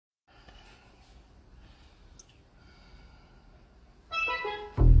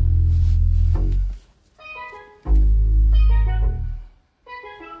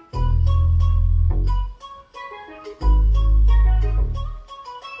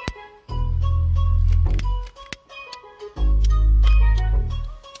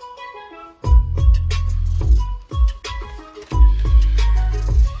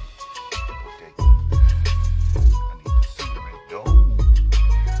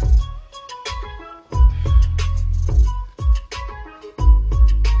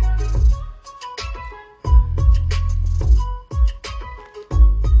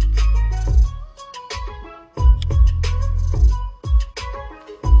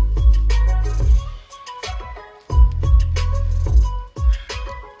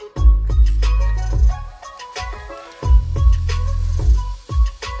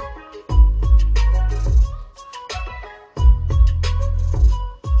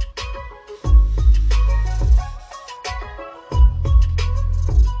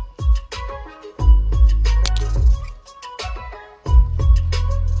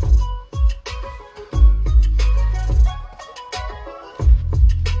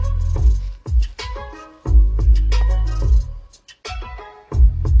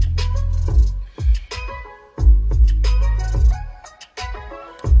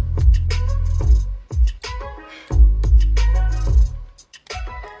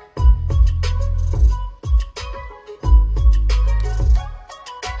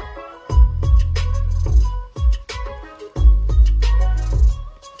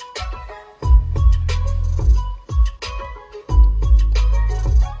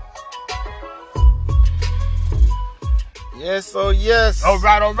Yes, oh yes. All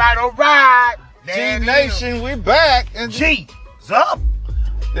right. G-Nation, we back. And G's up.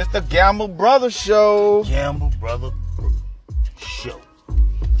 It's the Gamble Brother Show. Gamble Brother Show.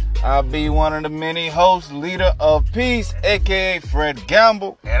 I'll be one of the many hosts, leader of peace, a.k.a. Fred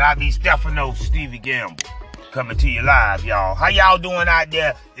Gamble. And I'll be Stefano Stevie Gamble, coming to you live, y'all. How y'all doing out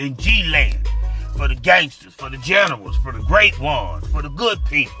there in G-Land? For the gangsters, for the generals, for the great ones, for the good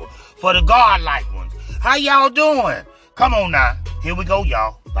people, for the godlike ones. How y'all doing? Come on now. Here we go,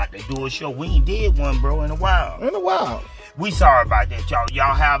 y'all. About to do a show. We ain't did one, bro, in a while. We sorry about that, y'all.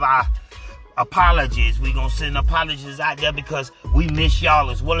 Y'all have our apologies. We gonna send apologies out there because we miss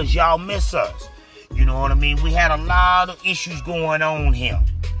y'all as well as y'all miss us. You know what I mean? We had a lot of issues going on here.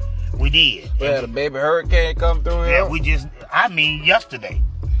 We did. We had a baby hurricane come through here. Yeah, yesterday.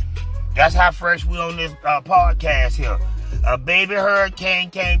 That's how fresh we on this podcast here. A baby hurricane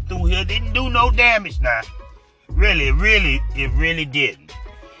came through here. Didn't do no damage now. It really didn't.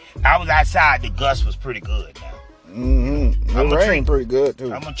 I was outside. The gust was pretty good now. Mm-hmm. The rain pretty good,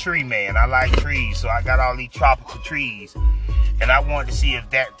 too. I'm a tree man. I like trees, so I got all these tropical trees. And I wanted to see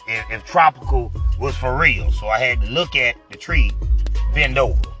if tropical was for real. So I had to look at the tree, bend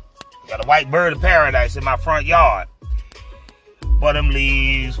over. Got a white bird of paradise in my front yard. But them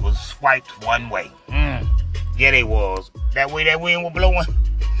leaves was swiped one way. Yeah, they was. That way that wind was blowing.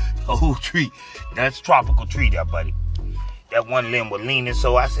 The whole tree. That's tropical tree there, buddy. That one limb was leaning,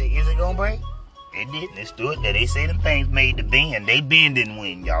 so I said, is it gonna break? It didn't. Let's do it. They say them things made to bend. They bend and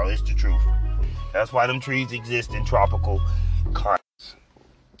win, y'all. It's the truth. That's why them trees exist in tropical climates.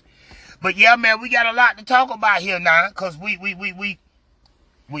 But yeah, man, we got a lot to talk about here now, cause we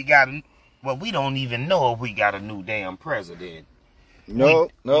got, well, we don't even know if we got a new damn president. No,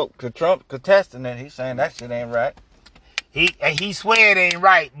 cause Trump contesting it. He's saying that shit ain't right. He swear it ain't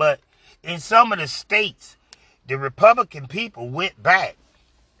right, but in some of the states, the Republican people went back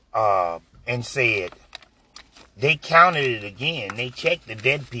and said they counted it again. They checked the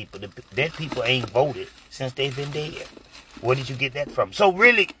dead people. The dead people ain't voted since they've been dead. Where did you get that from? So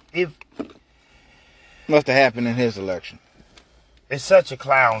really, must have happened in his election. It's such a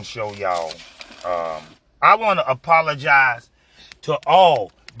clown show, y'all. I want to apologize to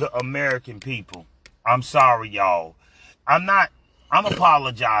all the American people. I'm sorry, y'all. I'm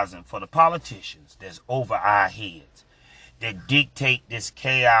apologizing for the politicians that's over our heads, that dictate this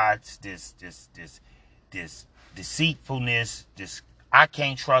chaos, this deceitfulness, I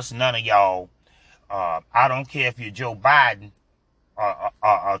can't trust none of y'all. I don't care if you're Joe Biden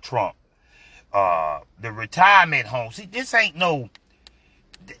or Trump. The retirement home. See, this ain't no,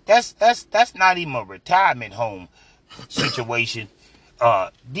 that's not even a retirement home situation.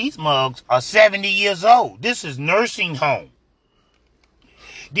 These mugs are 70 years old. This is nursing home.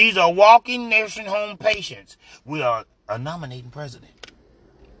 These are walking nursing home patients. We are nominating president.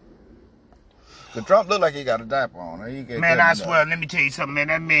 The Trump look like he got a diaper on. Man, I swear, let me tell you something, man.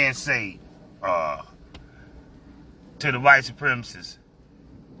 That man say to the white supremacists,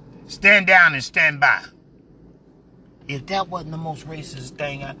 stand down and stand by. If that wasn't the most racist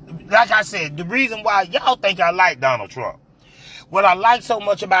thing, like I said, the reason why y'all think I like Donald Trump. What I like so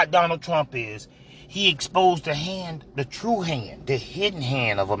much about Donald Trump is he exposed the true hand, the hidden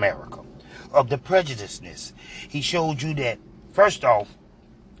hand of America, of the prejudiceness. He showed you that, first off,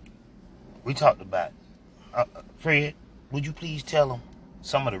 we talked about, Fred, would you please tell him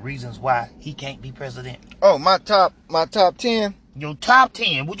some of the reasons why he can't be president? Oh, my top 10? Your top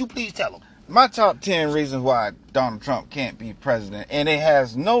 10, would you please tell him? My top 10 reasons why Donald Trump can't be president, and it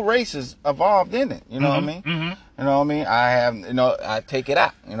has no races involved in it. You know what I mean? Mm-hmm. You know what I mean? I take it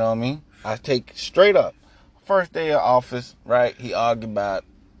out. You know what I mean? I take straight up. First day of office, right? He argued about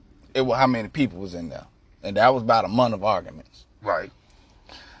how many people was in there, and that was about a month of arguments. Right.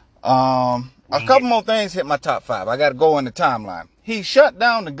 A couple more things hit my top 5. I got to go in the timeline. He shut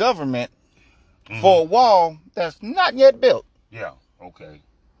down the government for a wall that's not yet built. Yeah. Okay.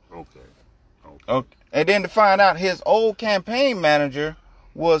 And then to find out his old campaign manager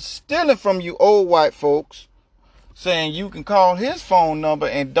was stealing from you old white folks, saying you can call his phone number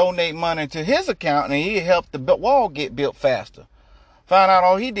and donate money to his account and he'll help the wall get built faster. Found out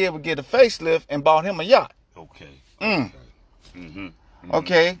all he did was get a facelift and bought him a yacht. Okay.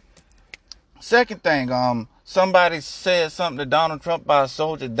 Okay. Second thing, somebody said something to Donald Trump about a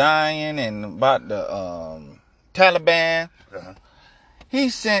soldier dying and about the Taliban. Uh-huh. He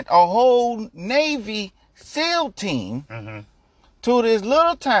sent a whole Navy SEAL team to this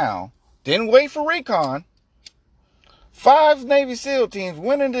little town. Didn't wait for recon. 5 Navy SEAL teams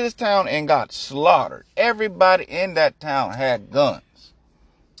went into this town and got slaughtered. Everybody in that town had guns.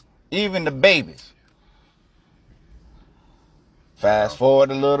 Even the babies. Fast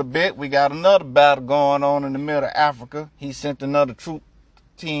forward a little bit, we got another battle going on in the middle of Africa. He sent another troop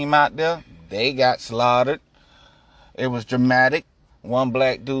team out there. They got slaughtered. It was dramatic. One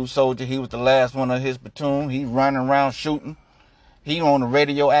black dude soldier, he was the last one of his platoon. He running around shooting. He on the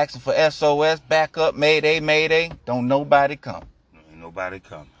radio asking for SOS, back up, mayday, mayday. Don't nobody come. Ain't nobody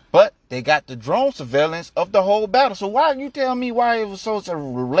coming. But they got the drone surveillance of the whole battle. So why you tell me why it was such a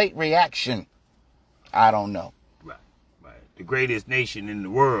late reaction? I don't know. Right. The greatest nation in the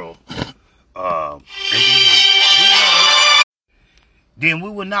world. And then we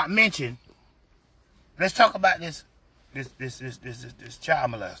will not mention. Let's talk about this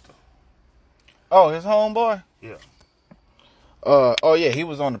child molester. Oh, his homeboy? Yeah. Oh yeah, he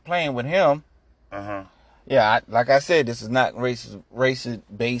was on the plane with him. Yeah, like I said, this is not racist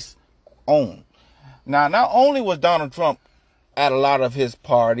based on. Now, not only was Donald Trump at a lot of his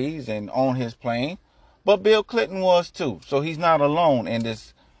parties and on his plane, but Bill Clinton was too. So he's not alone in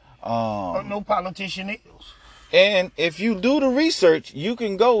this. No politician is. And if you do the research, you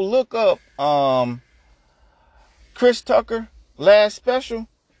can go look up Chris Tucker last special.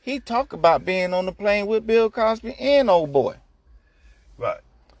 He talked about being on the plane with Bill Cosby and old boy. Right.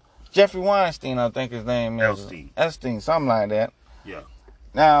 Jeffrey Weinstein, I think his name is. Epstein, something like that. Yeah.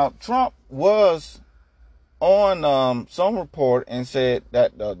 Now, Trump was on some report and said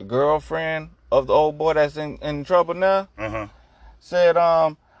that the girlfriend of the old boy that's in trouble now said,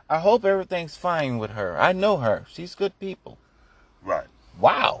 I hope everything's fine with her. I know her. She's good people. Right.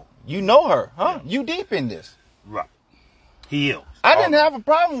 Wow. You know her, huh? Yeah. You deep in this. Right. He is. I didn't have a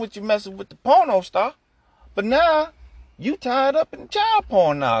problem with you messing with the porno star, but now you tied up in child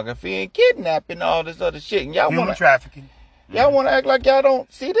pornography and kidnapping and all this other shit. And y'all human trafficking. Y'all want to act like y'all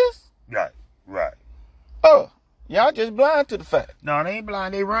don't see this? Right. Oh, y'all just blind to the fact. No, they ain't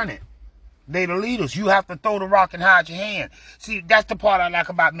blind. They run it. They the leaders. You have to throw the rock and hide your hand. See, that's the part I like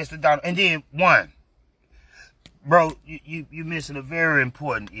about Mr. Donald. And then, bro, you're missing a very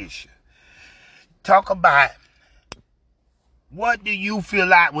important issue. Talk about what do you feel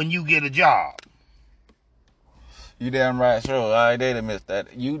like when you get a job? You damn right, sure. All right, they done missed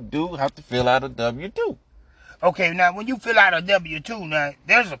that. You do have to fill out a W-2. Okay, now, when you fill out a W-2, now,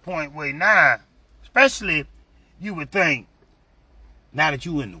 there's a point where now, especially, you would think, now that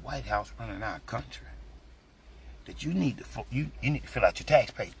you're in the White House running our country, that you need to fill out your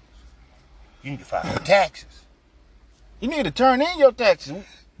tax papers. You need to file your taxes. You need to turn in your taxes.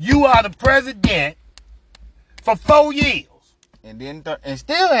 You are the president for 4 years. And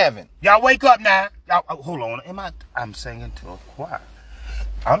still haven't. Y'all wake up now. Y'all, hold on. I'm singing to a choir.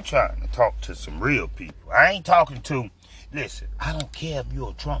 I'm trying to talk to some real people. I ain't talking to, listen, I don't care if you're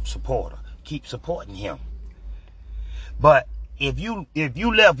a Trump supporter. Keep supporting him. But if you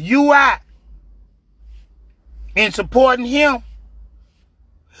left you out in supporting him,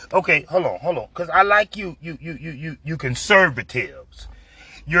 okay, hold on. Because I like you conservatives.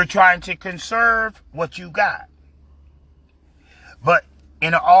 You're trying to conserve what you got. But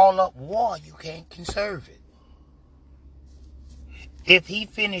in an all-up war, you can't conserve it. If he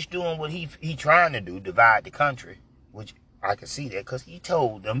finished doing what he trying to do, divide the country, which I can see that because he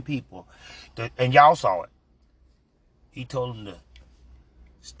told them people, and y'all saw it, he told them to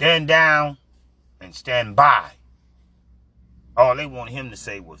stand down and stand by. All they wanted him to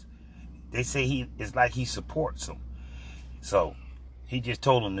say was, they say it's like he supports them. So he just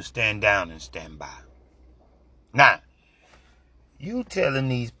told them to stand down and stand by. Now, you telling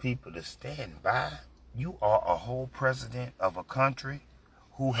these people to stand by? You are a whole president of a country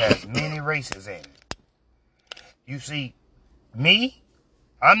who has many races in it. You see, me,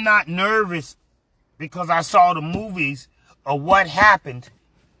 I'm not nervous because I saw the movies of what happened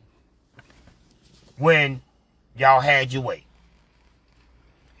when y'all had your way.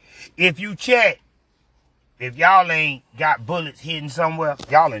 If you check, if y'all ain't got bullets hidden somewhere,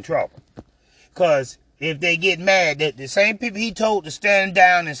 y'all in trouble. Because if they get mad, that the same people he told to stand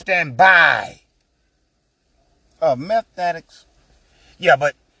down and stand by. Meth addicts. Yeah,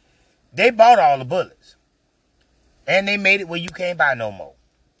 but they bought all the bullets. And they made it where you can't buy no more.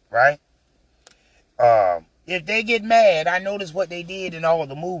 Right? If they get mad, I noticed what they did in all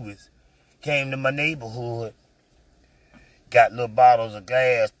the movies. Came to my neighborhood, got little bottles of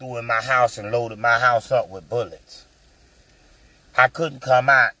gas, threw in my house and loaded my house up with bullets. I couldn't come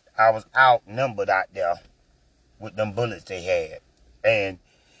out. I was outnumbered out there with them bullets they had. And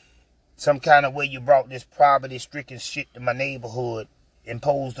some kind of way you brought this poverty-stricken shit to my neighborhood,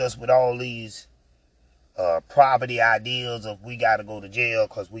 imposed us with all these poverty ideals of we got to go to jail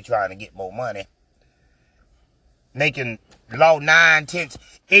because we trying to get more money. Making law 9/10.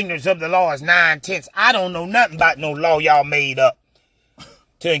 Ignorance of the law is 9/10. I don't know nothing about no law y'all made up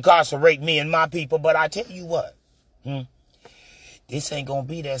to incarcerate me and my people. But I tell you what, this ain't going to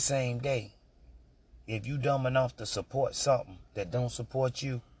be that same day. If you dumb enough to support something that don't support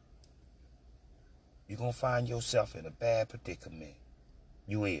you, you're going to find yourself in a bad predicament.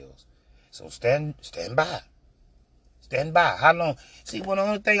 You is. So stand by. Stand by. How long? See, one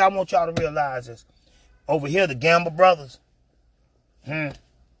only thing I want y'all to realize is, over here, the Gamble brothers, we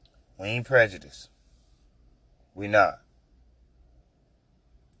ain't prejudiced. We not.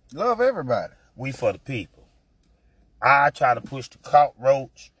 Love everybody. We for the people. I try to push the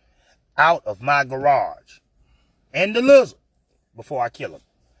cockroach out of my garage and the lizard before I kill him,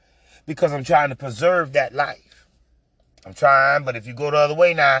 because I'm trying to preserve that life. I'm trying, but if you go the other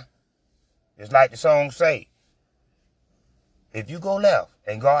way now, it's like the song say, if you go left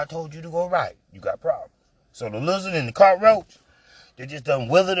and God told you to go right, you got problems. So the lizard and the cockroach, they just done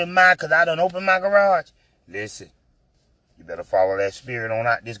withered in mine because I done opened my garage. Listen, you better follow that spirit on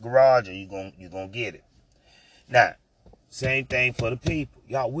out this garage or you gonna get it. Now, same thing for the people.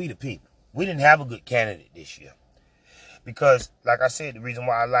 Y'all, we the people. We didn't have a good candidate this year. Because, like I said, the reason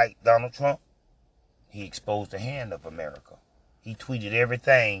why I like Donald Trump, he exposed the hand of America. He tweeted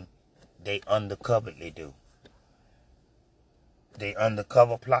everything they undercoverly do. They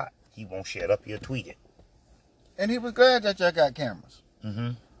undercover plot. He won't shut up, he'll tweet it. And he was glad that y'all got cameras.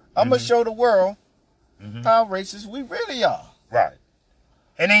 I'm going to show the world how racist we really are. Right.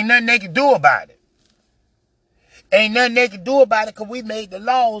 And ain't nothing they can do about it. Ain't nothing they can do about it because we made the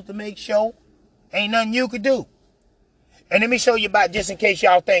laws to make sure ain't nothing you could do. And let me show you about, just in case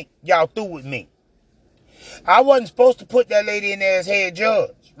y'all think y'all through with me. I wasn't supposed to put that lady in there as head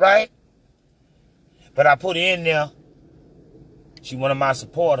judge, right? But I put her in there. She one of my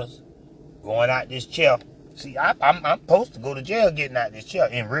supporters going out this chair. See, I'm supposed to go to jail getting out this chair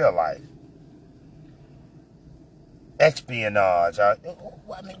in real life. Espionage.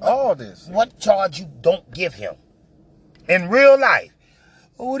 All this. What charge you don't give him? In real life.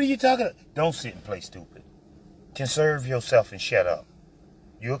 What are you talking about? Don't sit and play stupid. Conserve yourself and shut up.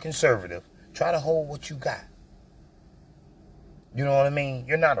 You're a conservative. Try to hold what you got. You know what I mean?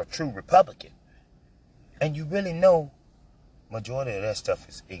 You're not a true Republican. And you really know majority of that stuff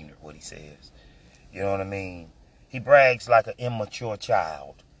is ignorant, what he says. You know what I mean? He brags like an immature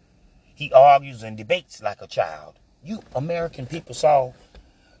child. He argues and debates like a child. You American people saw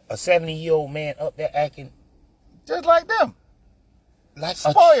a 70-year-old man up there acting just like them. Like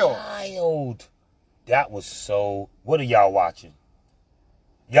spoiled. A child. That was so... What are y'all watching?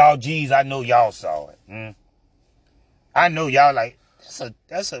 Y'all G's, I know y'all saw it. I know y'all like,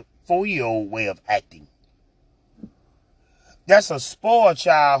 that's a 4-year-old way of acting. That's a spoiled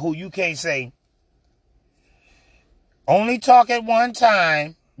child who you can't say, only talk at one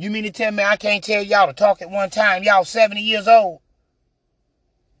time. You mean to tell me I can't tell y'all to talk at one time? Y'all 70 years old.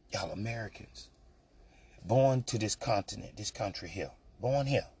 Y'all Americans. Born to this continent, this country here. Born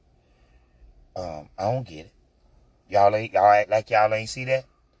here. I don't get it. Y'all act like y'all ain't see that?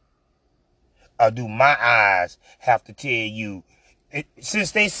 Or do my eyes have to tell you,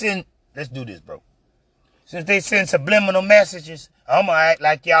 since they send, let's do this, bro. Since they send subliminal messages, I'm going to act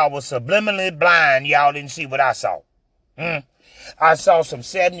like y'all was subliminally blind. Y'all didn't see what I saw. I saw some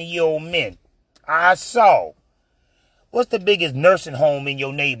 70-year-old men. I saw, what's the biggest nursing home in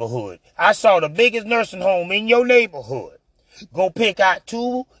your neighborhood? I saw the biggest nursing home in your neighborhood go pick out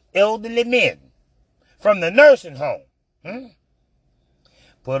 2 elderly men from the nursing home.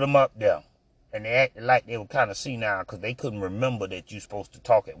 Put them up there. And they acted like they were kind of senile because they couldn't remember that you're supposed to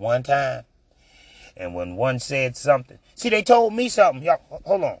talk at one time. And when one said something, see, they told me something. Y'all,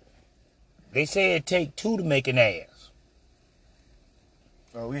 hold on. They said it take 2 to make an ass.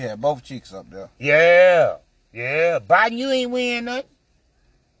 So we had both cheeks up there. Yeah. Biden, you ain't winning nothing.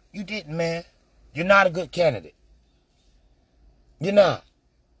 You didn't, man. You're not a good candidate. You're not.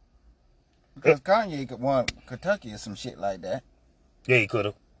 Because Kanye could won Kentucky or some shit like that. Yeah, he could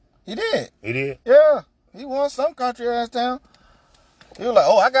have. He did. He did? Yeah. He won some country ass town. He was like,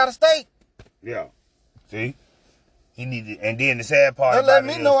 oh, I got a state. Yeah. See? He needed, and then the sad part That about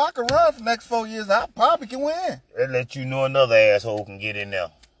let it me know I can run for the next 4 years. I probably can win. That let you know another asshole can get in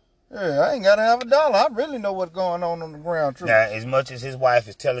there. Yeah, I ain't got to have a dollar. I really know what's going on the ground, true. Now, as much as his wife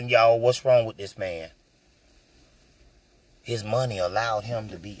is telling y'all what's wrong with this man, his money allowed him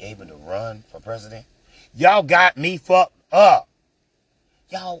to be able to run for president. Y'all got me fucked up.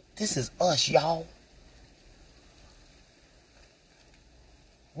 Y'all, this is us, y'all.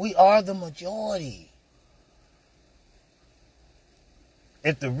 We are the majority.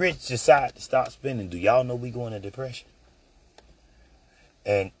 If the rich decide to stop spending, do y'all know we go into depression?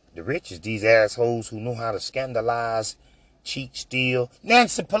 And the rich is these assholes who know how to scandalize cheat, steal.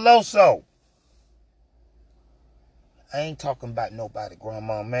 Nancy Pelosi. I ain't talking about nobody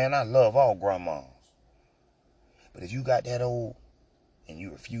grandma, man. I love all grandmas. But if you got that old and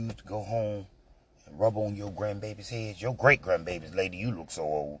you refuse to go home and rub on your grandbaby's head, your great-grandbaby's lady, you look so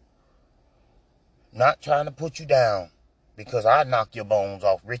old. Not trying to put you down because I knock your bones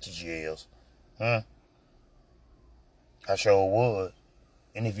off Richard's ears. I sure would.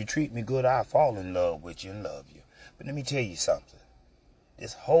 And if you treat me good, I'll fall in love with you and love you. But let me tell you something.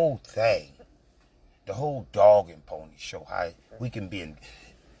 This whole thing, the whole dog and pony show, how we can be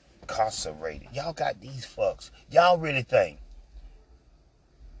incarcerated. Y'all got these fucks. Y'all really think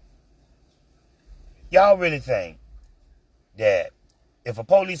that if a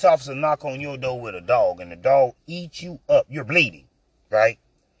police officer knock on your door with a dog and the dog eats you up, you're bleeding, right?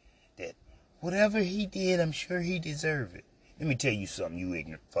 That whatever he did, I'm sure he deserved it. Let me tell you something, you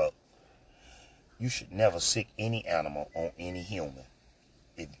ignorant fuck. You should never sick any animal on any human.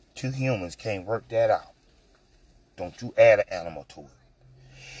 If two humans can't work that out, don't you add an animal to it.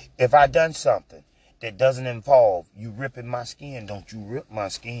 If I done something that doesn't involve you ripping my skin, don't you rip my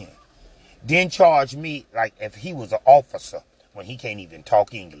skin. Then charge me like if he was an officer when he can't even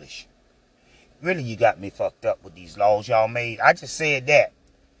talk English. Really, you got me fucked up with these laws y'all made. I just said that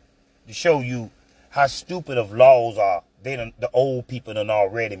to show you how stupid of laws are the old people done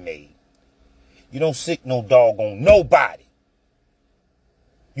already made. You don't sick no dog on nobody.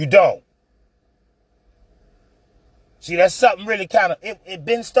 You don't. See, that's something really kind of, it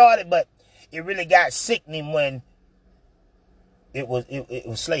been started, but it really got sickening when it was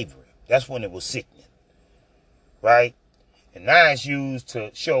slavery. That's when it was sickening. Right? And now it's used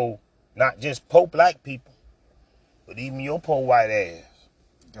to show not just poor black people, but even your poor white ass.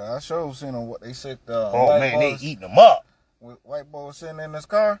 Yeah, I sure seen them. What they said. Oh man, they eating them up. With white boy sitting in his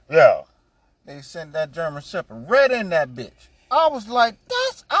car. Yeah. They sent that German Shepherd right in that bitch. I was like,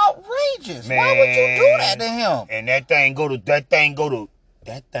 that's outrageous. Man, why would you do that to him? And that thing,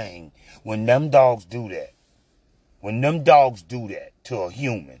 when them dogs do that to a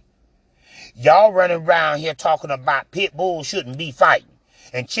human, y'all running around here talking about pit bulls shouldn't be fighting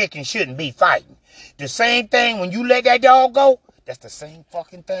and chickens shouldn't be fighting. The same thing when you let that dog go, that's the same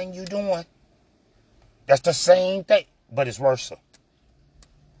fucking thing you doing. That's the same thing, but it's worse.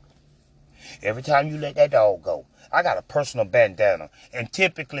 Every time you let that dog go, I got a personal bandana. And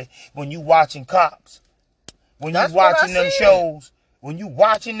typically, when you watching cops, when you watching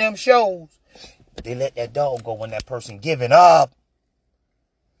them shows, they let that dog go when that person giving up.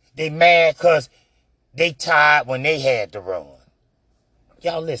 They mad because they tired when they had to run.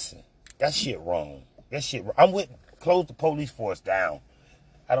 Y'all listen, that shit wrong. Close the police force down.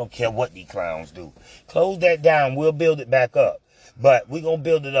 I don't care what these clowns do. Close that down, we'll build it back up. But we're going to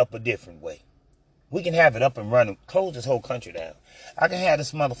build it up a different way. We can have it up and running. Close this whole country down. I can have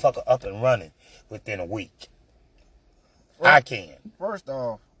this motherfucker up and running within a week. Well, I can. First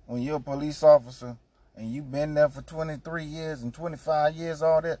off, when you're a police officer and you've been there for 23 years and 25 years,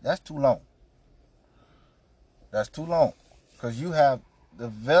 all that, that's too long. That's too long. Because you have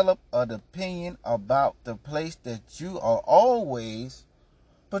developed an opinion about the place that you are always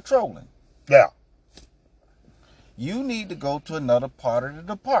patrolling. Yeah. You need to go to another part of the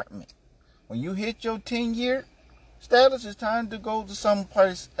department. When you hit your 10-year status, it's time to go to some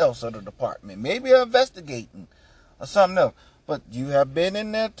place else of the department. Maybe investigating or something else. But you have been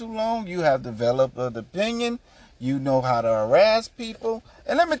in there too long. You have developed an opinion. You know how to harass people.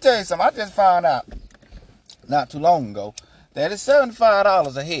 And let me tell you something. I just found out not too long ago that it's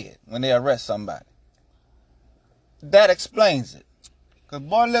 $75 a head when they arrest somebody. That explains it. Because,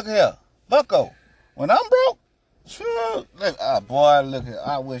 boy, look here. Bucko, when I'm broke, sure, boy, look here.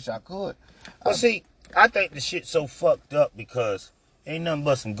 I wish I could. Well, see, I think the shit's so fucked up because ain't nothing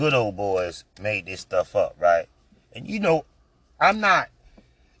but some good old boys made this stuff up, right? And you know, I'm not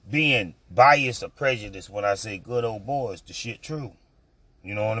being biased or prejudiced when I say good old boys. The shit true.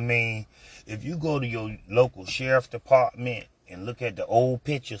 You know what I mean? If you go to your local sheriff department and look at the old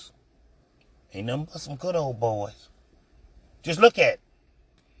pictures, ain't nothing but some good old boys. Just look at it.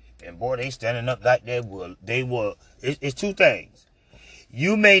 And boy, they standing up like they were. It's two things.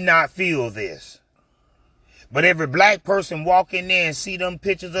 You may not feel this, but every black person walk in there and see them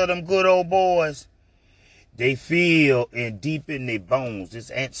pictures of them good old boys, they feel in deep in their bones this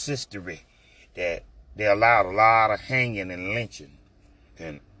ancestry that they allowed a lot of hanging and lynching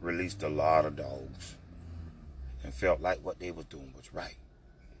and released a lot of dogs and felt like what they were doing was right.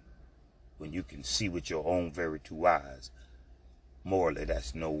 When you can see with your own very two eyes, morally,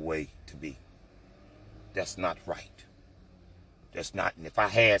 that's no way to be. That's not right. That's not, and if I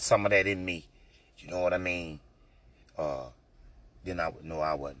had some of that in me, you know what I mean? then I would know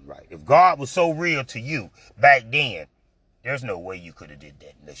I wasn't right. If God was so real to you back then, there's no way you could have did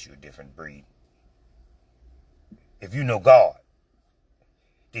that unless you're a different breed. If you know God,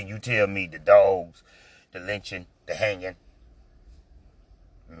 then you tell me the dogs, the lynching, the hanging.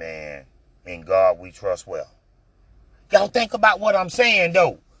 Man, in God we trust well. Y'all think about what I'm saying,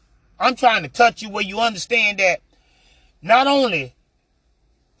 though. I'm trying to touch you where you understand that not only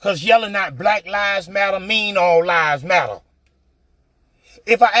because yelling out Black Lives Matter mean all lives matter.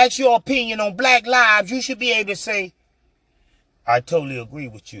 If I ask your opinion on black lives, you should be able to say, I totally agree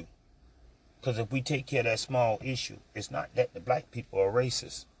with you. Because if we take care of that small issue, it's not that the black people are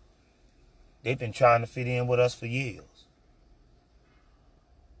racist. They've been trying to fit in with us for years.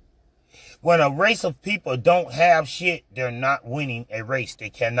 When a race of people don't have shit, they're not winning a race. They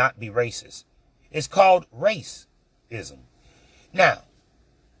cannot be racist. It's called racism. Now,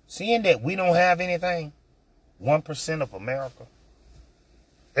 seeing that we don't have anything, 1% of America,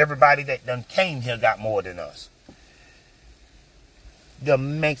 everybody that done came here got more than us. The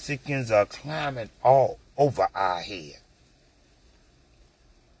Mexicans are climbing all over our head.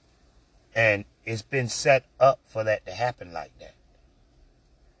 And it's been set up for that to happen like that.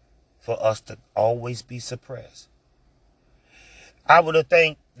 For us to always be suppressed. I would have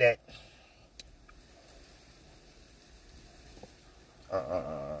think that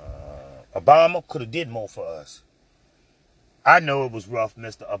Obama could have did more for us. I know it was rough,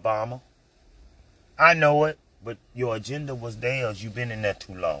 Mr. Obama. I know it, but your agenda was theirs. You've been in there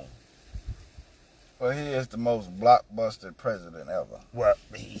too long. Well, he is the most blockbuster president ever. Well,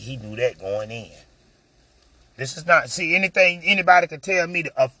 he knew that going in. This is not, see, anything anybody can tell me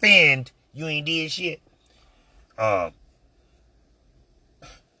to offend, you ain't did shit. Man,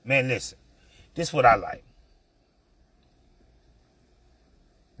 listen. This is what I like.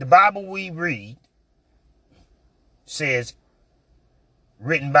 The Bible we read says,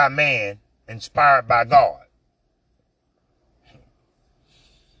 written by man, inspired by God.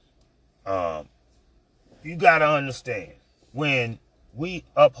 You got to understand, when we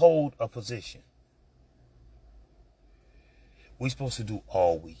uphold a position, we're supposed to do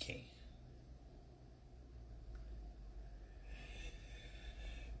all we can.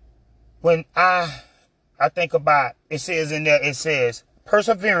 When I think about, it says in there, it says,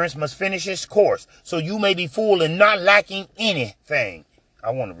 perseverance must finish its course, so you may be full and not lacking anything.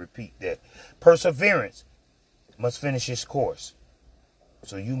 I want to repeat that. Perseverance must finish its course,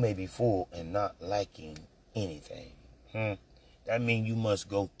 so you may be full and not lacking anything. That means you must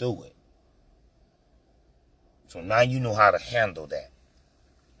go through it. So now you know how to handle that.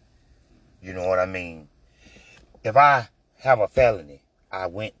 You know what I mean? If I have a felony, I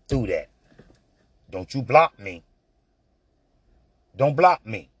went through that. Don't you block me. Don't block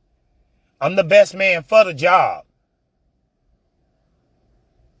me. I'm the best man for the job.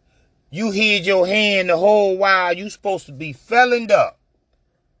 You hid your hand the whole while you supposed to be feloned up.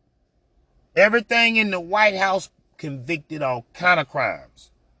 Everything in the White House convicted all kind of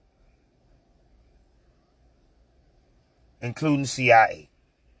crimes. Including CIA.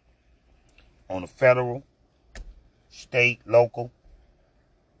 On the federal, state, local.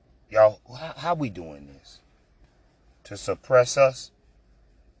 Y'all, how we doing this? To suppress us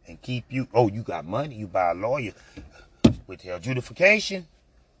and keep you, oh, you got money, you buy a lawyer. Withheld adjudication.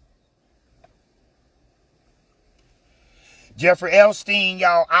 Jeffrey Epstein,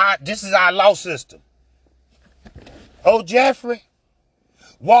 y'all, this is our law system. Oh, Jeffrey,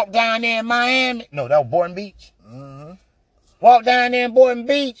 walk down there in Miami. No, that was Boynton Beach. Walk down there in Boynton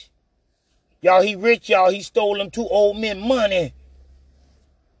Beach. Y'all, he rich, y'all. He stole them 2 old men money.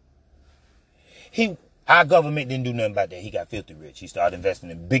 Our government didn't do nothing about that. He got filthy rich. He started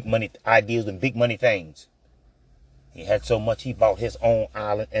investing in big money ideas and big money things. He had so much, he bought his own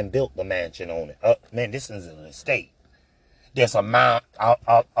island and built the mansion on it. Man, this is an estate. There's a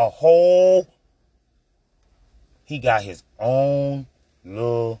whole, he got his own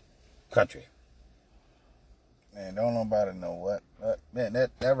little country. Man, don't nobody know what. Man,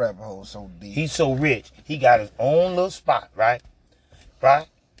 that rabbit hole is so deep. He's so rich. He got his own little spot, right? Right?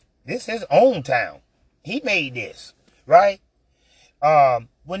 This is his own town. He made this, right?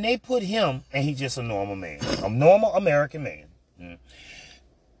 When they put him, and he's just a normal man, a normal American man.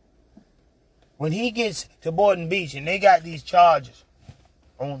 When he gets to Boynton Beach and they got these charges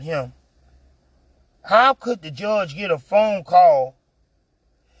on him, how could the judge get a phone call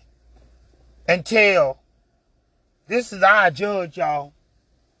and tell, this is our judge, y'all,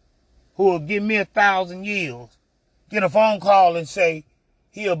 who will give me 1,000 years, get a phone call and say,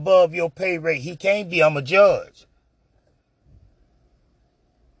 he above your pay rate. He can't be, I'm a judge.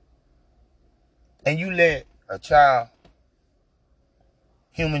 And you let a child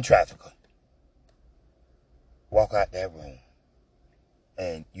human trafficker walk out that room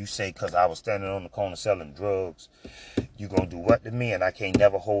and you say, because I was standing on the corner selling drugs, you gonna do what to me and I can't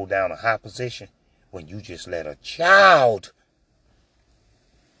never hold down a high position when you just let a child.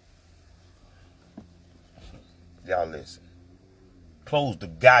 Y'all listen. Close the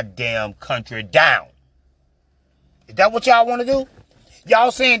goddamn country down. Is that what y'all want to do?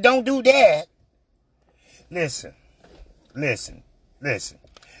 Y'all saying don't do that. Listen.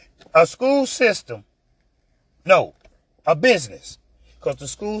 A school system, no, a business. Because the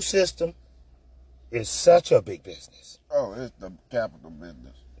school system is such a big business. Oh, it's the capital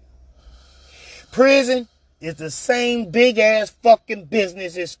business. Prison is the same big ass fucking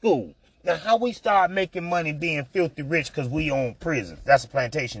business as school. Now, how we start making money being filthy rich because we own prisons? That's a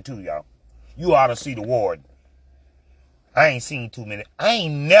plantation too, y'all. You ought to see the warden. I ain't seen too many. I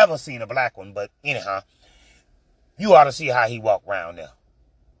ain't never seen a black one, but anyhow, you ought to see how he walk around there.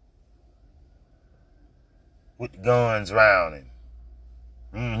 With the guns around him.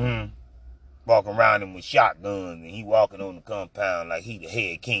 Walking around him with shotguns, and he walking on the compound like he the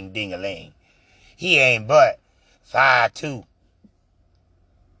head king ding-a-ling. He ain't but 5'2".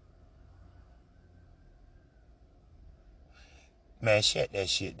 Man, shut that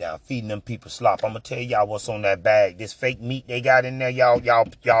shit down. Feeding them people slop. I'm gonna tell y'all what's on that bag. This fake meat they got in there,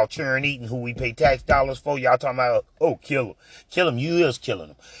 y'all churn eating, who we pay tax dollars for. Y'all talking about, oh, kill him. Kill him, you is killing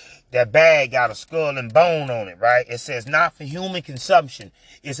them. That bag got a skull and bone on it, right? It says not for human consumption.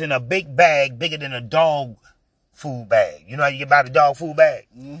 It's in a big bag, bigger than a dog food bag. You know how you get by the dog food bag?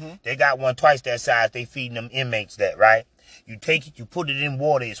 They got one twice that size. They feeding them inmates that, right? You take it, you put it in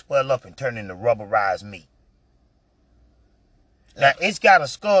water, it swell up and turn into rubberized meat. Now, it's got a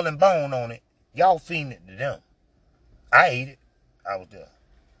skull and bone on it. Y'all feeding it to them. I ate it. I was there.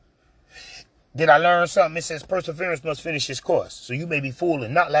 Did I learn something? It says perseverance must finish its course. So you may be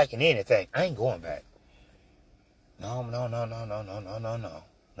fooling, not lacking anything. I ain't going back. No.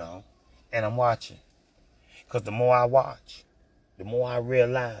 And I'm watching. Because the more I watch, the more I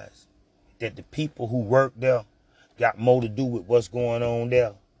realize that the people who work there got more to do with what's going on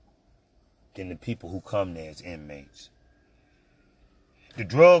there than the people who come there as inmates. The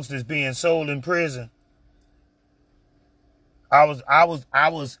drugs that's being sold in prison. I was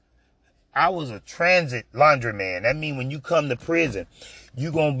a transit laundryman. That means when you come to prison,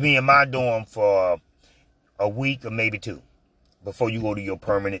 you gonna be in my dorm for a week or maybe 2 before you go to your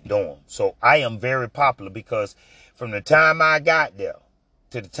permanent dorm. So I am very popular because from the time I got there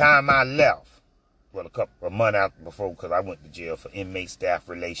to the time I left, well, a month out before, because I went to jail for inmate staff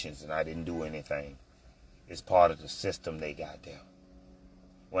relations and I didn't do anything. It's part of the system they got there.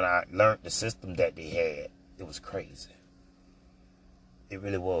 When I learned the system that they had, it was crazy. It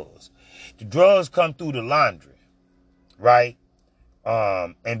really was. The drugs come through the laundry, right?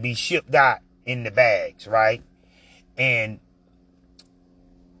 And be shipped out in the bags, right? And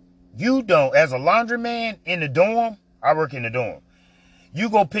you don't, as a laundryman in the dorm, I work in the dorm, you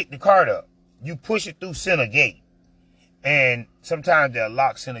go pick the cart up. You push it through center gate. And sometimes they'll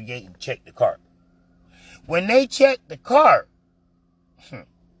lock center gate and check the cart. When they check the cart,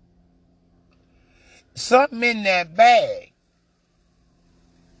 something in that bag,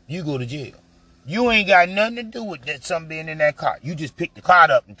 you go to jail. You ain't got nothing to do with that something being in that cart. You just picked the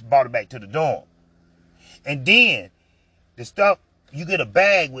cart up and brought it back to the dorm. And then the stuff, you get a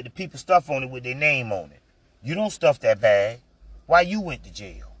bag with the people's stuff on it with their name on it. You don't stuff that bag. Why you went to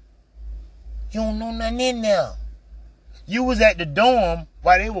jail? You don't know nothing in there. You was at the dorm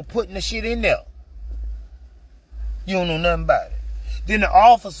while they were putting the shit in there. You don't know nothing about it. Then the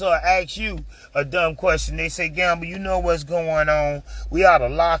officer asks you a dumb question. They say, Gamble, you know what's going on. We ought to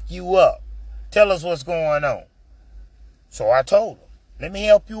lock you up. Tell us what's going on. So I told him, let me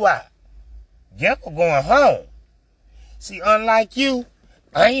help you out. Gamble going home. See, unlike you,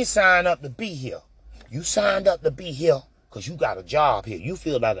 I ain't signed up to be here. You signed up to be here because you got a job here. You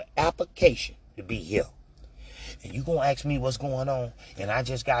filled out an application to be here. And you gonna ask me what's going on, and I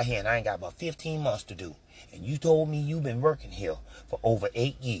just got here and I ain't got about 15 months to do. And you told me you've been working here for over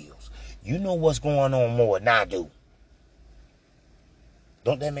 8 years. You know what's going on more than I do.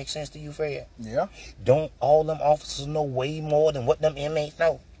 Don't that make sense to you, Fred? Yeah. Don't all them officers know way more than what them inmates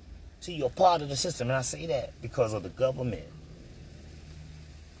know? See, you're part of the system, and I say that because of the government.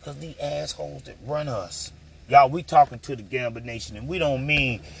 Because the assholes that run us. Y'all, we talking to the Gamble Nation, and we don't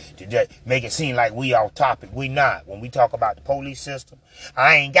mean to just make it seem like we off topic. We not. When we talk about the police system,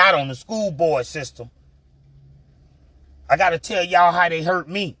 I ain't got on the school board system. I got to tell y'all how they hurt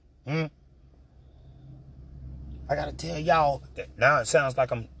me. I got to tell y'all that now it sounds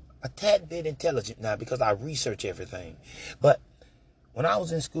like I'm a tad bit intelligent now because I research everything. But when I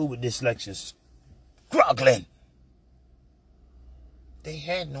was in school with dyslexia, struggling, they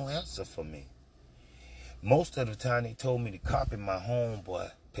had no answer for me. Most of the time, they told me to copy my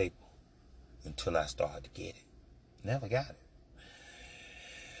homeboy paper until I started to get it. Never got it.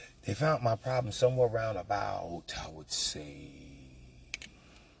 They found my problem somewhere around about, I would say,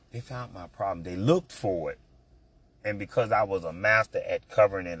 they found my problem. They looked for it. And because I was a master at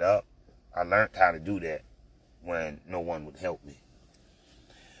covering it up, I learned how to do that when no one would help me.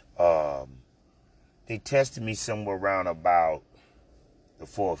 They tested me somewhere around about the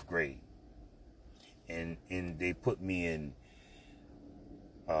 4th grade. And they put me in,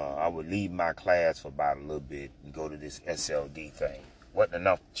 I would leave my class for about a little bit and go to this SLD thing. Wasn't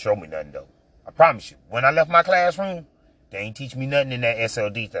enough to show me nothing, though. I promise you. When I left my classroom, they ain't teach me nothing in that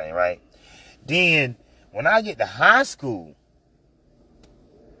SLD thing, right? Then, when I get to high school,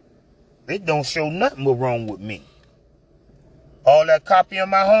 it don't show nothing was wrong with me. All that copying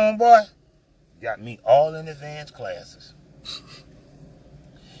my homeboy got me all in advanced classes.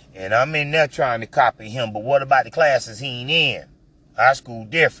 And I'm in there trying to copy him, but what about the classes he ain't in? High school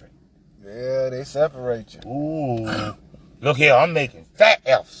different. Yeah, they separate you. Ooh. Look here, I'm making fat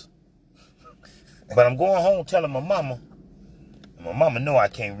F's. But I'm going home telling my mama. And my mama know I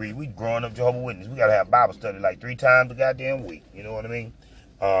can't read. We growing up Jehovah's Witness. We got to have Bible study like 3 times a goddamn week. You know what I mean?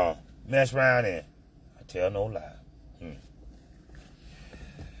 Mess around and I tell no lie.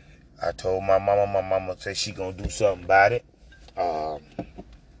 I told my mama said she gonna do something about it.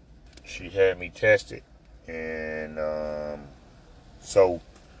 She had me test it. And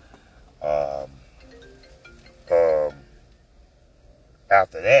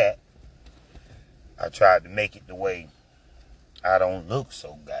after that, I tried to make it the way I don't look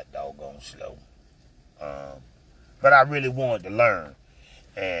so god doggone slow. But I really wanted to learn.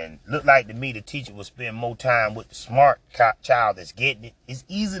 And looked like to me the teacher would spend more time with the smart child that's getting it. It's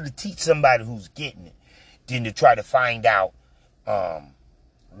easy to teach somebody who's getting it than to try to find out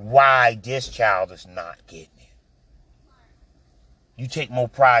why this child is not getting it. You take more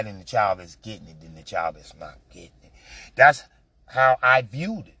pride in the child that's getting it than the child that's not getting it. That's how I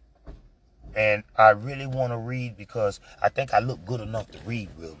viewed it. And I really want to read because I think I look good enough to read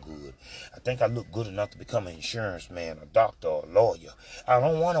real good. I think I look good enough to become an insurance man, a doctor, or a lawyer. I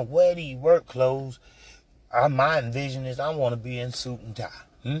don't want to wear these work clothes. My vision is I want to be in suit and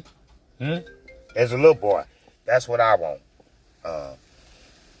tie. As a little boy, that's what I want.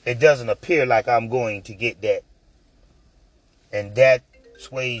 It doesn't appear like I'm going to get that. And that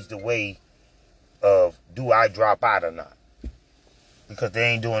sways the way of do I drop out or not. Because they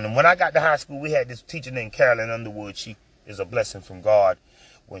ain't doing them. When I got to high school, we had this teacher named Carolyn Underwood. She is a blessing from God.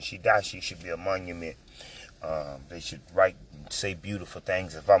 When she died, she should be a monument. They should write and say beautiful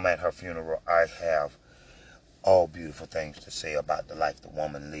things. If I'm at her funeral, I have all beautiful things to say about the life the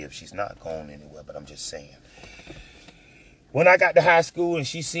woman lived. She's not going anywhere, but I'm just saying. When I got to high school and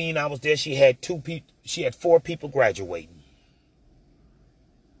she seen I was there, she had 4 people graduating.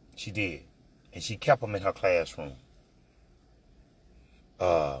 She did. And she kept them in her classroom.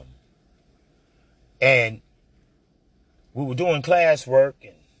 And we were doing classwork,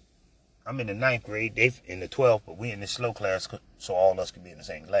 and I'm in the 9th grade, they in the 12th, but we in the slow class, so all of us could be in the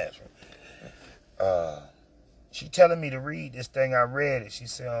same classroom. She telling me to read this thing. I read it. She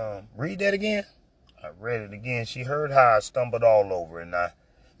said, read that again? I read it again. She heard how I stumbled all over, and I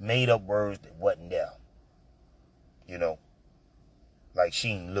made up words that wasn't there. You know, like she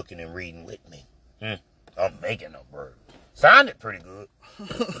ain't looking and reading with me. I'm making up words. Sounded pretty good.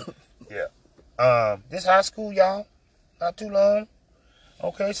 Yeah. This high school, y'all. Not too long.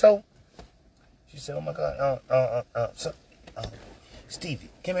 Okay, so she said, "Oh my God, Stevie,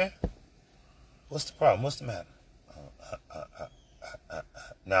 come here. What's the problem? What's the matter?"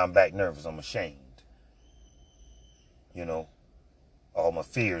 Now I'm back nervous. I'm ashamed. You know, all my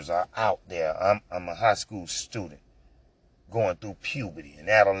fears are out there. I'm a high school student going through puberty and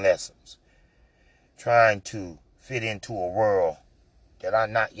adolescence, trying to fit into a world that I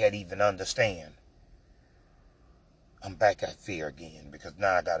not yet even understand. I'm back at fear again because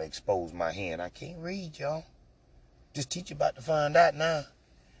now I got to expose my hand. I can't read, y'all. This teacher about to find out now.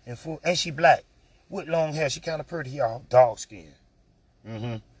 And she black with long hair. She kind of pretty, y'all. Dark skin.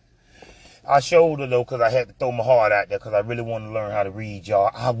 I showed her, though, because I had to throw my heart out there because I really want to learn how to read,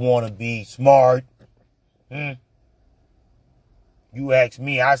 y'all. I want to be smart. You ask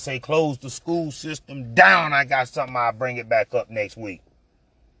me, I say close the school system down. I got something, I'll bring it back up next week.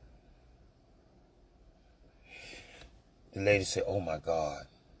 The lady said, "Oh my God."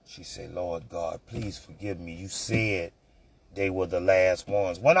 She said, "Lord God, please forgive me. You said they were the last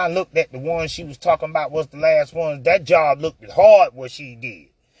ones. When I looked at the ones she was talking about was the last ones, that job looked hard what she did.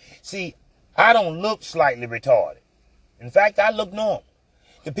 See, I don't look slightly retarded. In fact, I look normal.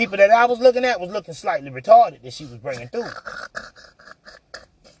 The people that I was looking at was looking slightly retarded that she was bringing through.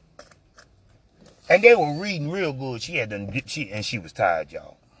 And they were reading real good. She was tired,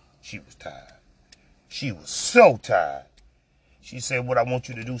 y'all. She was tired. She was so tired. She said, what I want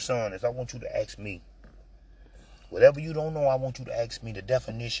you to do, son, is I want you to ask me. Whatever you don't know, I want you to ask me the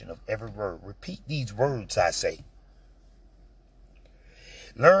definition of every word. Repeat these words I say.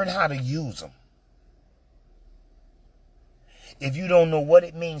 Learn how to use them. If you don't know what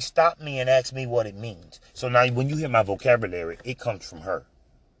it means, stop me and ask me what it means. So now when you hear my vocabulary, it comes from her.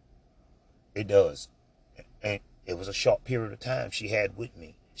 It does. And it was a short period of time she had with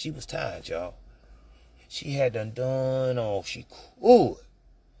me. She was tired, y'all. She had done all she could.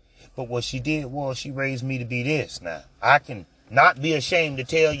 But what she did was she raised me to be this. Now, I can not be ashamed to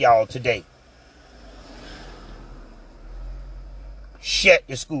tell y'all today. Shut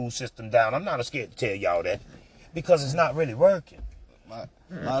the school system down. I'm not scared to tell y'all that. Because it's not really working.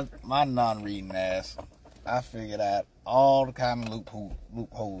 My non-reading ass, I figured out all the kind of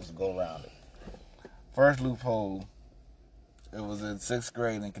loopholes to go around it. First loophole, it was in 6th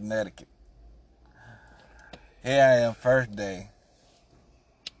grade in Connecticut. Here I am, first day.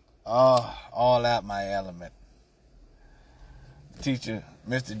 All out my element. Teacher,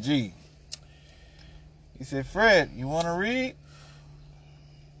 Mr. G, he said, Fred, you want to read?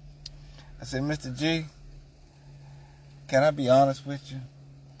 I said, Mr. G, can I be honest with you?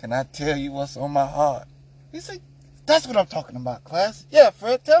 Can I tell you what's on my heart? He said, that's what I'm talking about, class. Yeah,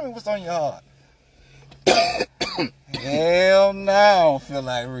 Fred, tell me what's on your heart. Hell no, I don't feel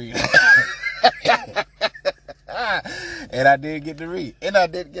like reading. And I did get to read. And I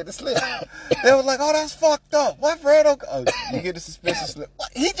didn't get to slip. They was like, oh, that's fucked up. Why Fred don't... Oh, you get a suspicious slip.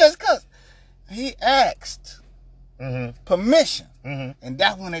 What? He just cussed. He asked permission. And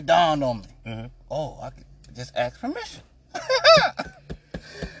that's when it dawned on me. Oh, I could just ask permission.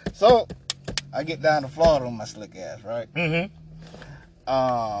 So, I get down to Florida on my slick ass, right?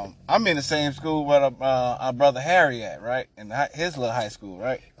 I'm in the same school where our brother Harry at, right? In his little high school,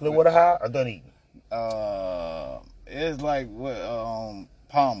 right? Clearwater High or Dunedin? It's like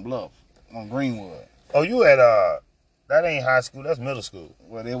Palm Bluff on Greenwood. Oh, you at that ain't high school, that's middle school.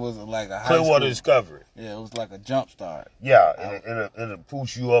 Well, it was like a high Clearwater school. Discovery. Yeah, it was like a jump start. Yeah, it'll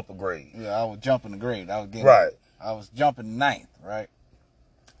push you up a grade. Yeah, I was jumping the grade. I was jumping 9th, right?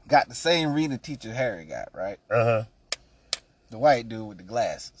 Got the same reading teacher Harry got, right? The white dude with the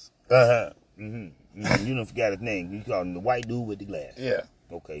glasses. You don't forget his name. You call him the white dude with the glasses. Yeah.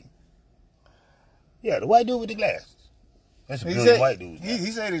 Okay. Yeah, the white dude with the glasses. That's a billion white dudes.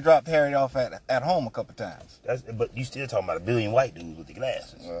 He said he dropped Harry off at home a couple times. But you still talking about a billion white dudes with the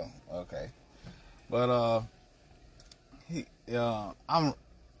glasses. Well, okay. But you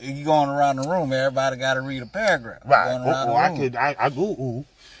going around the room, everybody got to read a paragraph. Right. I go.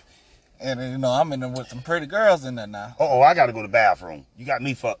 And I'm in there with some pretty girls in there now. I got to go to the bathroom. You got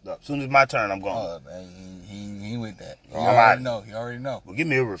me fucked up. As soon as my turn, I'm going. He with that. He already know. Well, give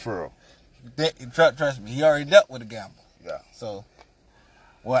me a referral. Trust me, he already dealt with a gamble. Yeah. So,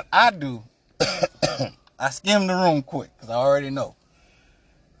 what I do, I skim the room quick, because I already know.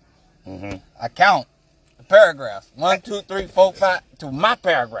 I count the paragraphs. 1, 2, 3, 4, 5, to my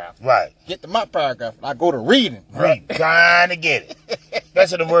paragraph. Right. Get to my paragraph, I go to reading. Reading. Trying to get it.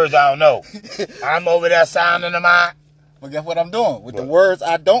 That's the words I don't know. I'm over there sounding them out. But guess what I'm doing? With the words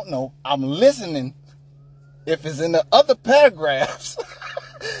I don't know, I'm listening if it's in the other paragraphs.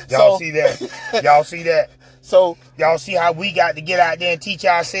 Y'all see that? Y'all see that? So y'all see how we got to get out there and teach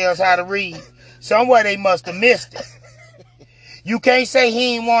ourselves how to read? Somewhere they must have missed it. You can't say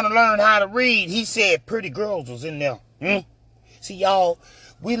he didn't want to learn how to read. He said pretty girls was in there. See, y'all,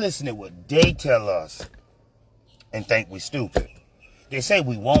 we listen to what they tell us and think we stupid. They say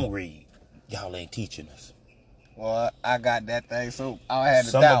we won't read. Y'all ain't teaching us. Well, I got that thing, so I had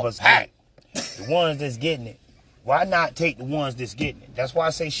to Some doubt. of us get it. The ones that's getting it. Why not take the ones that's getting it? That's why I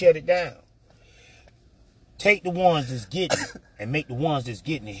say shut it down. Take the ones that's getting it and make the ones that's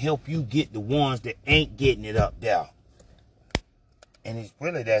getting it help you get the ones that ain't getting it up there. And it's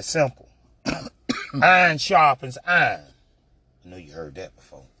really that simple. Iron sharpens iron. I know you heard that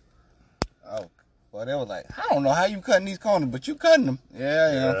before. Oh, well, they was like, I don't know how you cutting these corners, but you cutting them.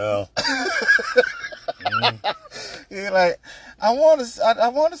 Yeah. You're like, I want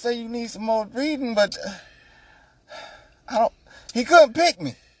to say you need some more reading, but he couldn't pick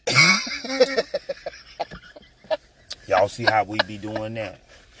me. Y'all see how we be doing that?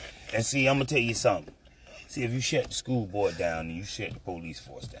 And see, I'm going to tell you something. See, if you shut the school board down and you shut the police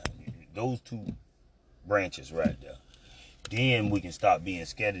force down, those two branches right there, then we can stop being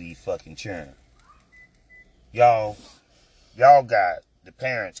scared of these fucking children. Y'all got the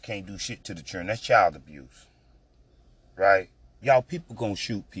parents can't do shit to the children. That's child abuse, right? Y'all people gonna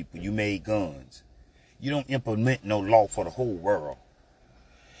shoot people. You made guns. You don't implement no law for the whole world.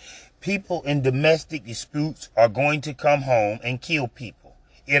 People in domestic disputes are going to come home and kill people.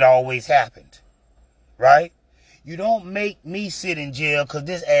 It always happened, right? You don't make me sit in jail because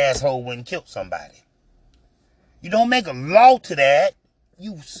this asshole went and killed somebody. You don't make a law to that.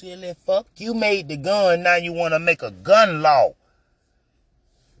 You silly fuck. You made the gun, now you want to make a gun law.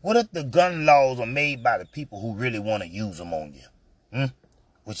 What if the gun laws are made by the people who really want to use them on you?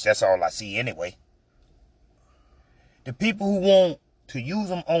 Which that's all I see anyway. The people who want to use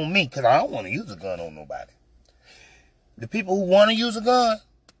them on me, because I don't want to use a gun on nobody. The people who want to use a gun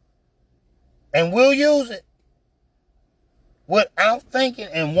and will use it without thinking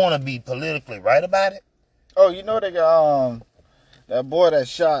and want to be politically right about it. Oh, you know they got that boy that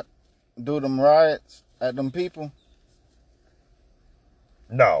shot do them riots at them people?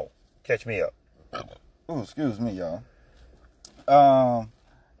 No. Catch me up. Oh, excuse me, y'all.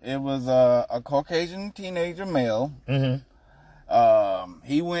 It was a Caucasian teenager male.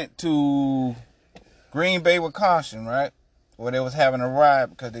 He went to Green Bay, Wisconsin, right? Where they was having a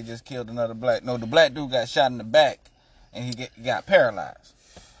riot because they just killed another black. No, the black dude got shot in the back and he got paralyzed.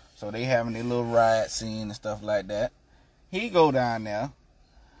 So they having a little riot scene and stuff like that. He go down there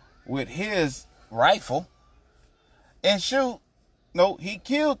with his rifle and shoot. No, he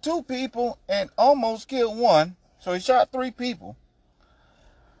killed 2 people and almost killed 1. So he shot 3 people.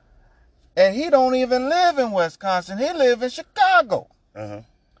 And he don't even live in Wisconsin. He live in Chicago.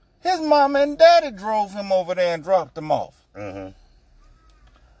 His mom and daddy drove him over there and dropped him off.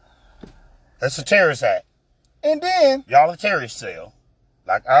 That's a terrorist act. And then Y'all a terrorist cell.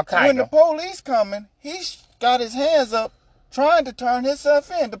 Like Al-Qaeda. when the police coming, he got his hands up trying to turn himself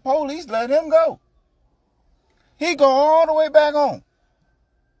in. The police let him go. He go all the way back home.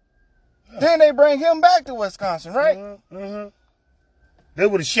 Then they bring him back to Wisconsin, right? They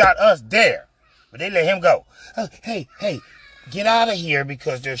would have shot us there. But they let him go. Hey, get out of here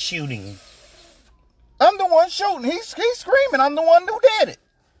because they're shooting. I'm the one shooting. He's screaming. I'm the one who did it.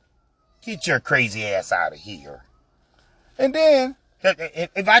 Get your crazy ass out of here. And then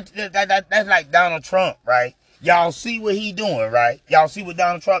That's like Donald Trump, right? Y'all see what he doing, right? Y'all see what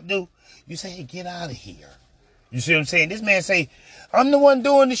Donald Trump do? You say, hey, get out of here. You see what I'm saying? This man say, I'm the one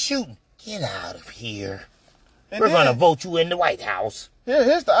doing the shooting. Get out of here. We're going to vote you in the White House.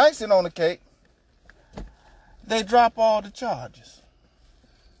 Here's the icing on the cake. They drop all the charges.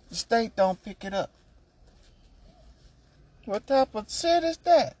 The state don't pick it up. What type of shit is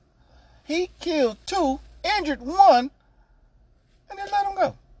that? He killed 2, injured 1, and they let him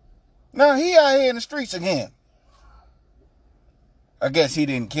go. Now he out here in the streets again. I guess he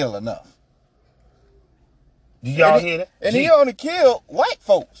didn't kill enough. Did y'all hear that? And he only killed white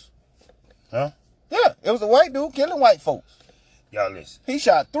folks. Huh? Yeah, it was a white dude killing white folks. Y'all listen. He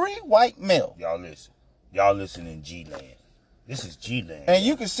shot 3 white males. Y'all listen. Y'all listen in G-Land. This is G-Land. And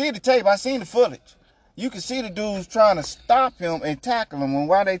you can see the tape. I seen the footage. You can see the dudes trying to stop him and tackle him. And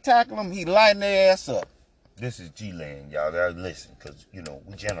while they tackle him, he lighting their ass up. This is G-Land, y'all. Gotta listen, because,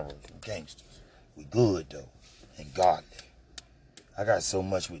 we generals, we gangsters. We good, though, and godly. I got so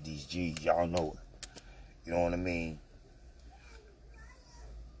much with these G's, y'all know it. You know what I mean?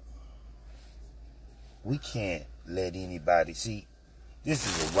 We can't let anybody see. This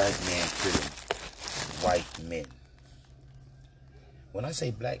is a white man killing white men. When I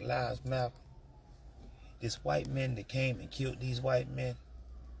say Black Lives Matter, this white man that came and killed these white men,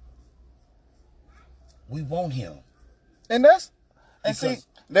 we want him. And see,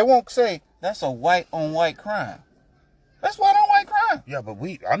 they won't say that's a white on white crime. That's white on white crime. Yeah, but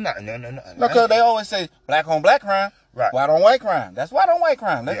I'm not. No. No, because they always say black on black crime, right? White on white crime. That's white on white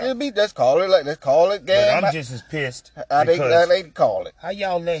crime. Let's call it. But I'm just as pissed. How they call it? How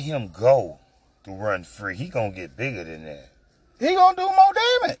y'all let him go to run free? He gonna get bigger than that. He gonna do more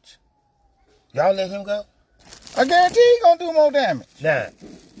damage. Y'all let him go? I guarantee he gonna do more damage. Now,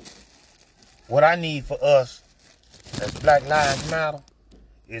 what I need for us as Black Lives Matter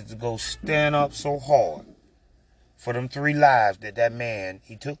is to go stand up so hard for them 3 lives that man,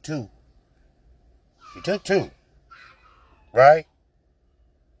 he took 2. He took 2. Right?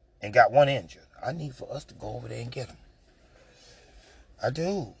 And got 1 injured. I need for us to go over there and get him. I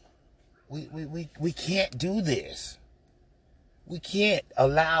do. We can't do this. We can't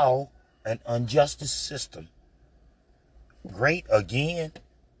allow an injustice system, great again,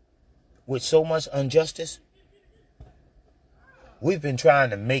 with so much injustice. We've been trying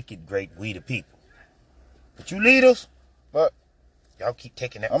to make it great, we the people. But you leaders, But y'all keep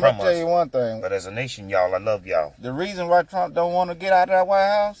taking that I'm from gonna tell us. you one thing. But as a nation, y'all, I love y'all. The reason why Trump don't want to get out of that White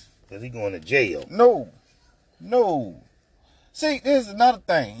House? Because he going to jail. No. See, this is another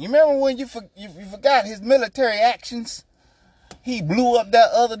thing. You remember when you forgot his military actions? He blew up that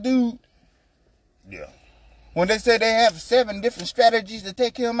other dude. Yeah. When they said they have 7 different strategies to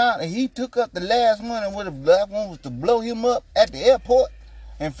take him out, and he took up the last one, and the last one was to blow him up at the airport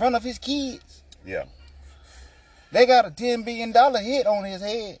in front of his kids. Yeah. They got a $10 billion hit on his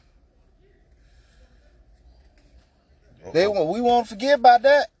head. We won't forget about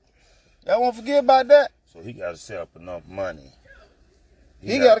that. Y'all won't forget about that. So he got to set up enough money.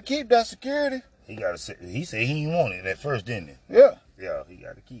 He got to keep that security. He got to set. He said he didn't want it at first, didn't he? Yeah. Yeah, he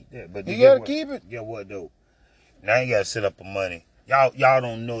got to keep that. But he got to keep it. Get what though? Now he got to set up the money. Y'all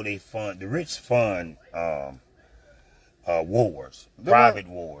don't know they fund. The rich fund wars, private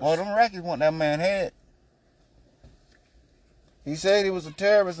wars. Well, them Iraqis want that man head. He said he was a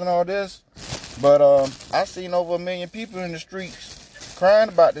terrorist and all this, but I seen over 1 million people in the streets crying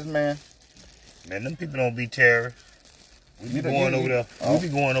about this man. Man, them people don't be terrorists. We be going over there. We be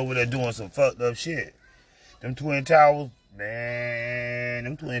going over there doing some fucked up shit. Them Twin Towers, man.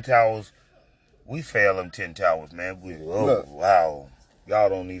 Them Twin Towers. We failed them 10 towers, man. Look, wow. Y'all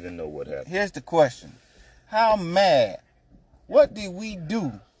don't even know what happened. Here's the question: how mad? What did we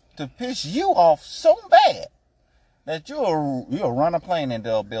do to piss you off so bad that you'll run a plane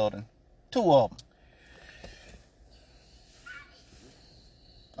into a building? 2 of them.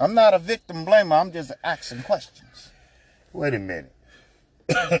 I'm not a victim blamer. I'm just asking questions. Wait a minute.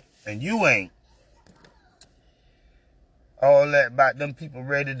 And you ain't all that about them people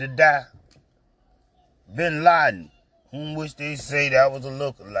ready to die. Bin Laden, whom which they say that was a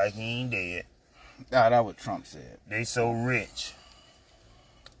looker like he ain't dead. Nah, that's what Trump said. They so rich.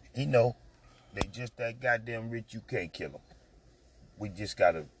 He know. They just that goddamn rich you can't kill them. We just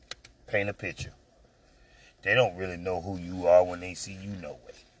gotta paint a picture. They don't really know who you are when they see you no way.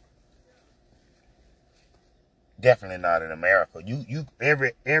 Definitely not in America. You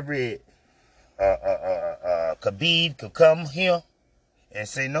every Khabib could come here and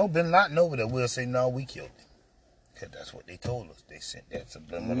say no, Bin Laden over there. We'll say no, we killed him. Cause that's what they told us. They sent that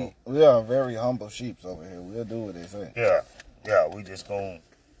subliminal. We are very humble sheeps over here. We'll do what they say. Yeah. We just gonna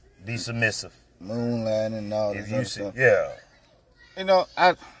be submissive. Moon landing and all this other stuff. Yeah. You know,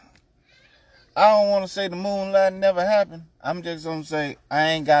 I don't want to say the moon landing never happened. I'm just gonna say I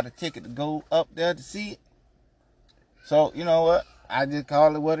ain't got a ticket to go up there to see it. So, you know what? I just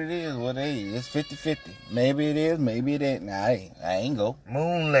call it what it is. It's 50-50. Maybe it is, maybe it ain't. Nah, I ain't go.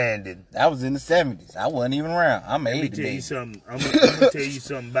 Moon landing. That was in the 70s. I wasn't even around. I'm 80. Let me tell you something. I'm gonna tell you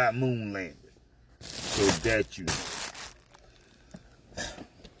something about moon landing. So that you.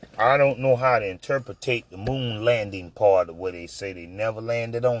 I don't know how to interpretate the moon landing part of where they say they never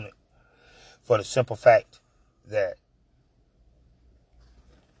landed on it. For the simple fact that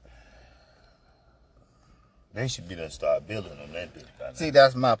they should be done start building on that bitch by now. See,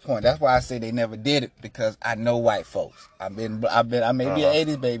 that's my point. That's why I say they never did it, because I know white folks. I may be an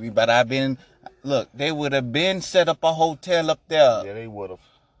 80s baby, but look, they would have been set up a hotel up there. Yeah, they would have.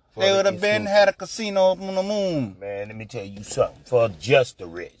 They would have been had a casino up on the moon. Man, let me tell you something. For just the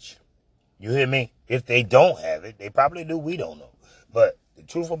rich. You hear me? If they don't have it, they probably do. We don't know. But the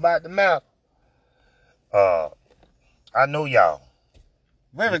truth about the matter, I know y'all.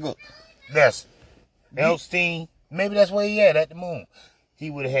 Very good. That's Epstein. Maybe that's where he at the moon. He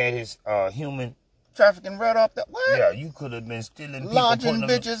would have had his human trafficking right off that. What? Yeah, you could have been stealing people. Launching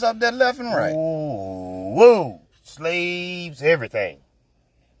bitches up there left and right. Ooh, whoa. Slaves, everything.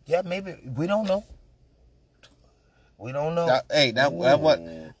 Yeah, maybe. We don't know. We don't know. Look, they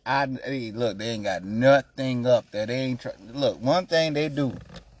ain't got nothing up there. They ain't look, one thing they do,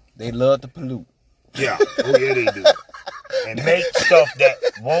 they love to pollute. Yeah. Oh, yeah, they do. And make stuff that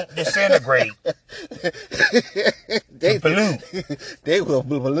won't disintegrate. They pollute. They will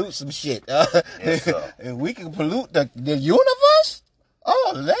pollute some shit. Yes, sir. If we can pollute the universe,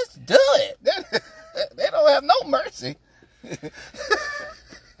 oh, let's do it. They don't have no mercy.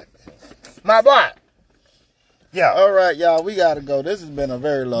 My boy. Yeah. All right, y'all. We gotta go. This has been a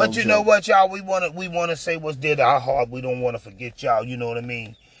very long. But you know what, y'all? We wanna say what's dear to our heart. We don't want to forget y'all. You know what I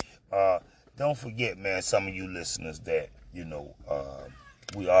mean? Don't forget, man. Some of you listeners that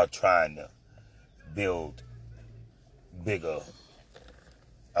we are trying to build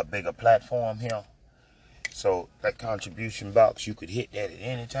a bigger platform here. So that contribution box, you could hit that at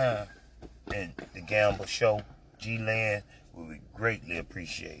any time. And the Gamble Show, G-Land, we would greatly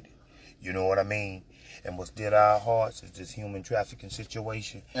appreciate it. You know what I mean? And what's did our hearts is this human trafficking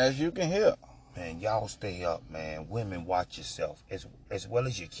situation. As you can hear. Man, y'all stay up, man. Women, watch yourself as well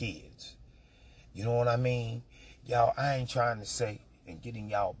as your kids. You know what I mean? Y'all, I ain't trying to say and get in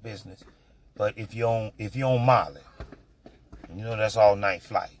y'all business, but if you're on Molly, you know that's all night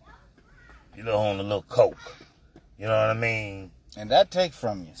flight. You're on a little coke. You know what I mean? And that take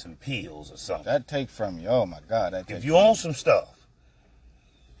from you. Some pills or something. That take from you. Oh my God. That take if you own some stuff,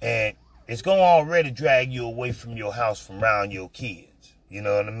 and it's gonna already drag you away from your house, from around your kids. You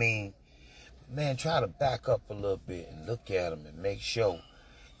know what I mean? Man, try to back up a little bit and look at them and make sure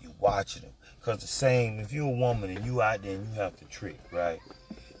you watching them. Because the same, if you're a woman and you out there and you have to trick, right?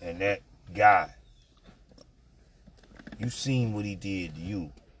 And that guy, you seen what he did to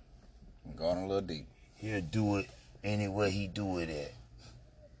you. I'm going a little deep. He'll do it anywhere he do it at.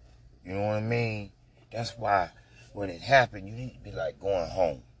 You know what I mean? That's why when it happened, you need to be like going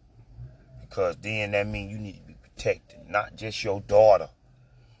home. Because then that means you need to be protected, not just your daughter.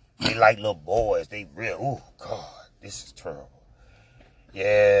 They like little boys. They real. Oh, God, this is terrible.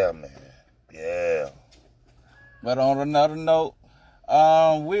 Yeah, man. Yeah. But on another note,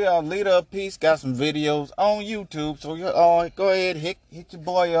 we are Leader of Peace. Got some videos on YouTube. So go ahead, hit your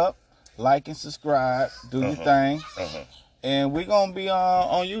boy up. Like and subscribe. Do your thing. And we're going to be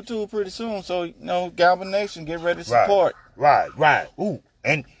on YouTube pretty soon. So, you know, Galvin Nation, get ready to support. Right. Ooh,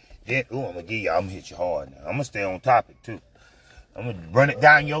 and then, I'm going to give you, I'm going to hit you hard now. I'm going to stay on topic, too. I'm going to run it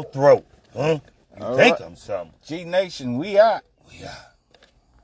down your throat. Huh? You think I'm something. G Nation, we out. We out.